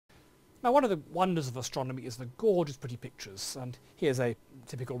Now, one of the wonders of astronomy is the gorgeous pretty pictures, and here's a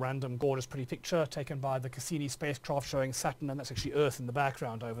typical random gorgeous pretty picture taken by the Cassini spacecraft showing Saturn, and that's actually Earth in the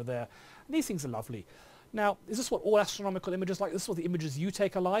background over there. And these things are lovely. Now, is this what all astronomical images like? This is what the images you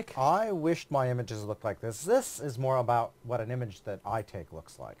take are like? I wished my images looked like this. This is more about what an image that I take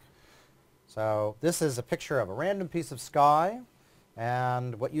looks like. So this is a picture of a random piece of sky,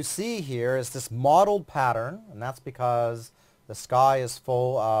 and what you see here is this mottled pattern, and that's because the sky is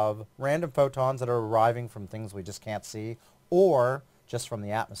full of random photons that are arriving from things we just can't see, or just from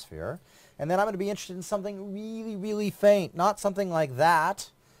the atmosphere. And then I'm going to be interested in something really, really faint, not something like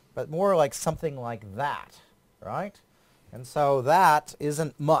that, but more like something like that, right? And so that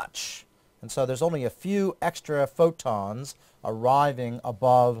isn't much. And so there's only a few extra photons arriving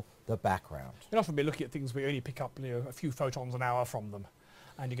above the background. You'll often be looking at things where you only pick up a few photons an hour from them,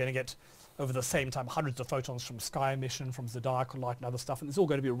 and you're going to get over the same time hundreds of photons from sky emission, from zodiacal light and other stuff, and it's all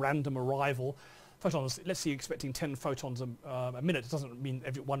going to be a random arrival. Photons, let's say you're expecting 10 photons a minute. It doesn't mean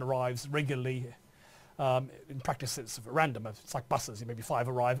every one arrives regularly. In practice it's random. It's like buses. Maybe 5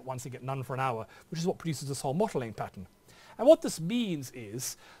 arrive at once, you get none for an hour, which is what produces this whole mottling pattern. And what this means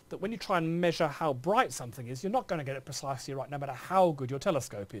is that when you try and measure how bright something is, you're not going to get it precisely right no matter how good your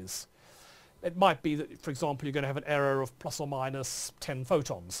telescope is. It might be that, for example, you're going to have an error of plus or minus 10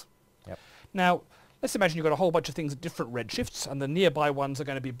 photons. Yep. Now, let's imagine you've got a whole bunch of things at different redshifts, and the nearby ones are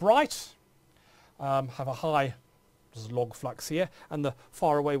going to be bright, have a high log flux here, and the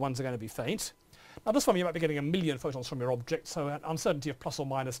far away ones are going to be faint. Now this one you might be getting a million photons from your object, so an uncertainty of plus or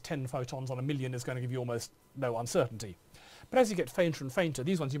minus 10 photons on a million is going to give you almost no uncertainty. But as you get fainter and fainter,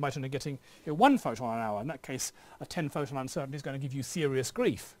 these ones you might only be getting 1 photon an hour. In that case, a 10 photon uncertainty is going to give you serious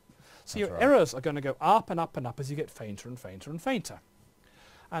grief. So your errors are going to go up and up and up as you get fainter and fainter and fainter.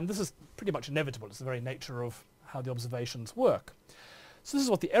 And this is pretty much inevitable. It's the very nature of how the observations work. So this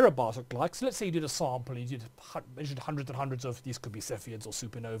is what the error bars look like. So let's say you did a sample, you measured hundreds and hundreds of, these could be Cepheids or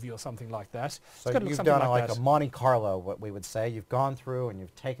supernovae or something like that. So you've done like a Monte Carlo, what we would say. You've gone through and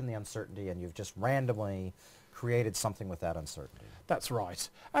you've taken the uncertainty and you've just randomly created something with that uncertainty. That's right.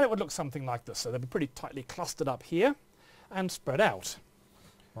 And it would look something like this. So they'd be pretty tightly clustered up here and spread out.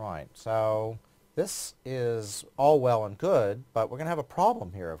 Right. So this is all well and good, but we're going to have a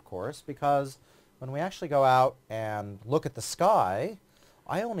problem here, of course, because when we actually go out and look at the sky,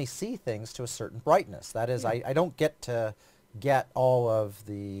 I only see things to a certain brightness. That is, I don't get to get all of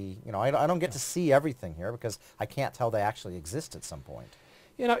the, I don't get to see everything here because I can't tell they actually exist at some point.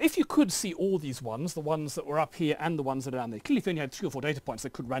 If you could see all these ones, the ones that were up here and the ones that are down there, clearly if you only had 3 or 4 data points, they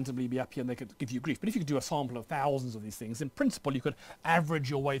could randomly be up here and they could give you grief. But if you could do a sample of thousands of these things, in principle you could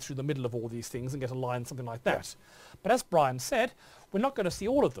average your way through the middle of all these things and get a line, something like that. Yes. But as Brian said, we're not going to see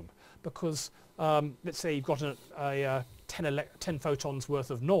all of them because let's say you've got a 10 photons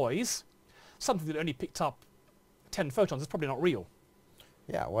worth of noise, something that only picked up 10 photons is probably not real.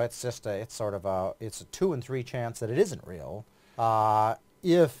 Yeah, well, it's just it's a 2 in 3 chance that it isn't real.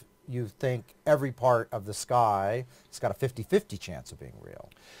 If you think every part of the sky has got a 50-50 chance of being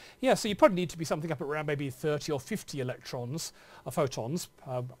real. Yeah, so you probably need to be something up at around maybe 30 or 50 photons.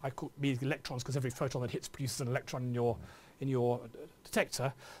 I could be electrons because every photon that hits produces an electron in your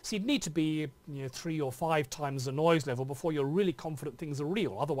detector. So you'd need to be 3 or 5 times the noise level before you're really confident things are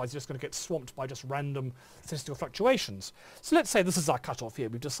real. Otherwise, you're just going to get swamped by just random statistical fluctuations. So let's say this is our cutoff here.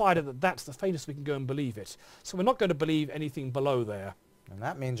 We've decided that that's the faintest we can go and believe it. So we're not going to believe anything below there. And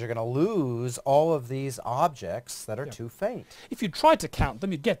that means you're going to lose all of these objects that are too faint. If you tried to count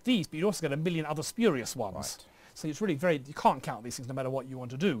them, you'd get these, but you'd also get a million other spurious ones. Right. So it's really you can't count these things no matter what you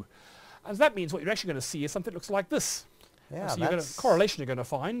want to do. And that means what you're actually going to see is something that looks like this. Yeah, so the correlation you're going to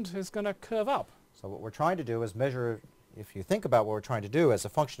find is going to curve up. So what we're trying to do is measure, if you think about what we're trying to do as a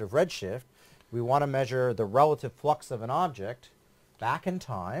function of redshift, we want to measure the relative flux of an object back in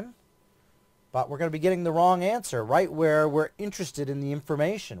time, but we're going to be getting the wrong answer right where we're interested in the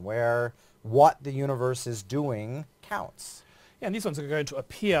information, where what the universe is doing counts. Yeah, and these ones are going to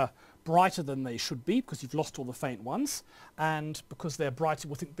appear brighter than they should be because you've lost all the faint ones, and because they're brighter,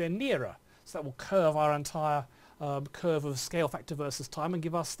 we'll think they're nearer. So that will curve our entire curve of scale factor versus time and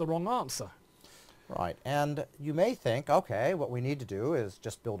give us the wrong answer. Right, and you may think, okay, what we need to do is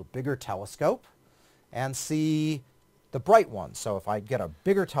just build a bigger telescope and see the bright ones. So if I get a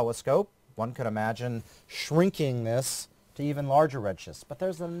bigger telescope, one could imagine shrinking this to even larger redshifts. But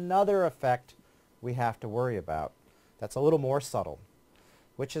there's another effect we have to worry about that's a little more subtle,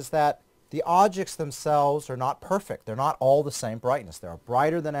 which is that the objects themselves are not perfect. They're not all the same brightness. They're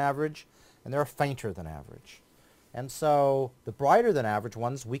brighter than average and they're fainter than average. And so the brighter than average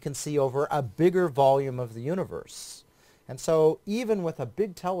ones we can see over a bigger volume of the universe. And so even with a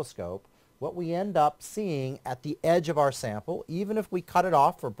big telescope, what we end up seeing at the edge of our sample, even if we cut it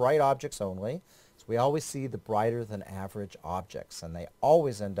off for bright objects only, is we always see the brighter than average objects, and they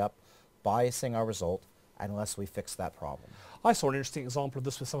always end up biasing our result unless we fix that problem. I saw an interesting example of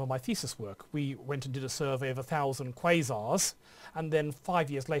this with some of my thesis work. We went and did a survey of 1,000 quasars, and then 5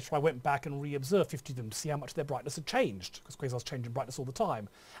 years later I went back and re-observed 50 of them to see how much their brightness had changed, because quasars change in brightness all the time.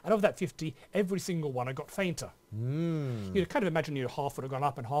 And of that 50, every single one had got fainter. You'd kind of imagine half would have gone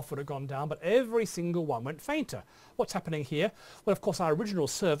up and half would have gone down, but every single one went fainter. What's happening here? Well, of course, our original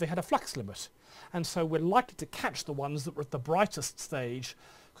survey had a flux limit, and so we're likely to catch the ones that were at the brightest stage,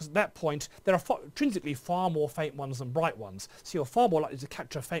 because at that point there are intrinsically far more faint ones than bright ones. So you're far more likely to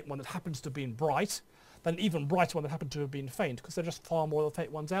catch a faint one that happens to have been bright than an even brighter one that happened to have been faint, because there are just far more of the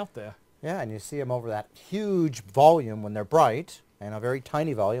faint ones out there. Yeah, and you see them over that huge volume when they're bright and a very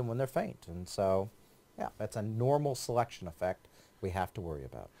tiny volume when they're faint. And so, yeah, that's a normal selection effect we have to worry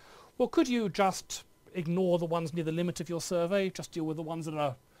about. Well, could you just ignore the ones near the limit of your survey, just deal with the ones that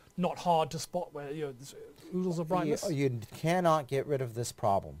are not hard to spot, where there's oodles of brightness? You cannot get rid of this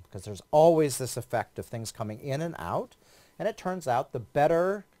problem, because there's always this effect of things coming in and out. And it turns out the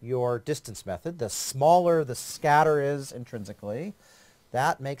better your distance method, the smaller the scatter is intrinsically,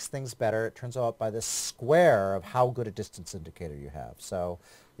 that makes things better. It turns out by the square of how good a distance indicator you have. So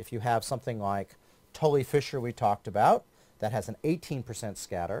if you have something like Tully-Fisher we talked about, that has an 18%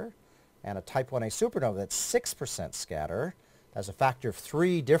 scatter, and a type 1a supernova that's 6% scatter, as a factor of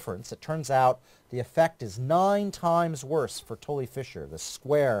 3 difference, it turns out the effect is 9 times worse for Tully-Fisher, the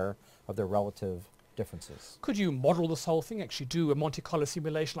square of their relative differences. Could you model this whole thing, actually do a Monte Carlo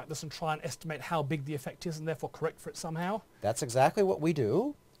simulation like this and try and estimate how big the effect is and therefore correct for it somehow? That's exactly what we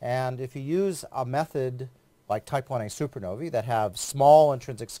do. And if you use a method like type 1a supernovae that have small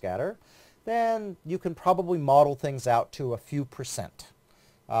intrinsic scatter, then you can probably model things out to a few percent.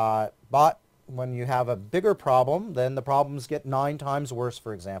 But when you have a bigger problem, then the problems get 9 times worse,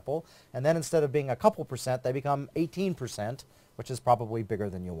 for example, and then instead of being a couple percent, they become 18%, which is probably bigger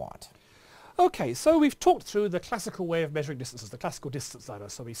than you want. Okay, so we've talked through the classical way of measuring distances, the classical distance ladder.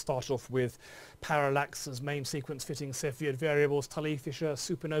 So we start off with parallax as main sequence fitting, Cepheid variables, Tully-Fisher,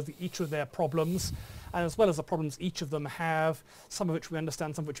 supernovae, each with their problems, and as well as the problems each of them have, some of which we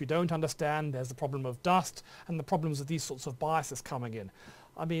understand, some of which we don't understand. There's the problem of dust and the problems of these sorts of biases coming in.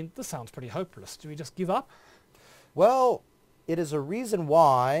 I mean, this sounds pretty hopeless. Do we just give up? Well, it is a reason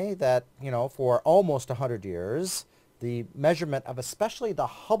why that, for almost 100 years, the measurement of especially the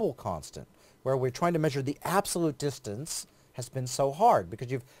Hubble constant, where we're trying to measure the absolute distance, has been so hard,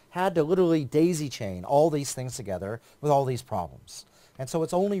 because you've had to literally daisy chain all these things together with all these problems. And so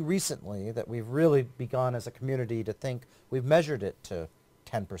it's only recently that we've really begun as a community to think we've measured it to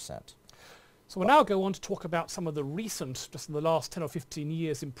 10%. So we'll now go on to talk about some of the recent, just in the last 10 or 15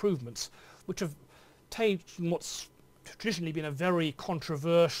 years, improvements, which have taken what's traditionally been a very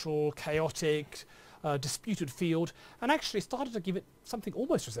controversial, chaotic, disputed field, and actually started to give it something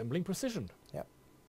almost resembling precision. Yep.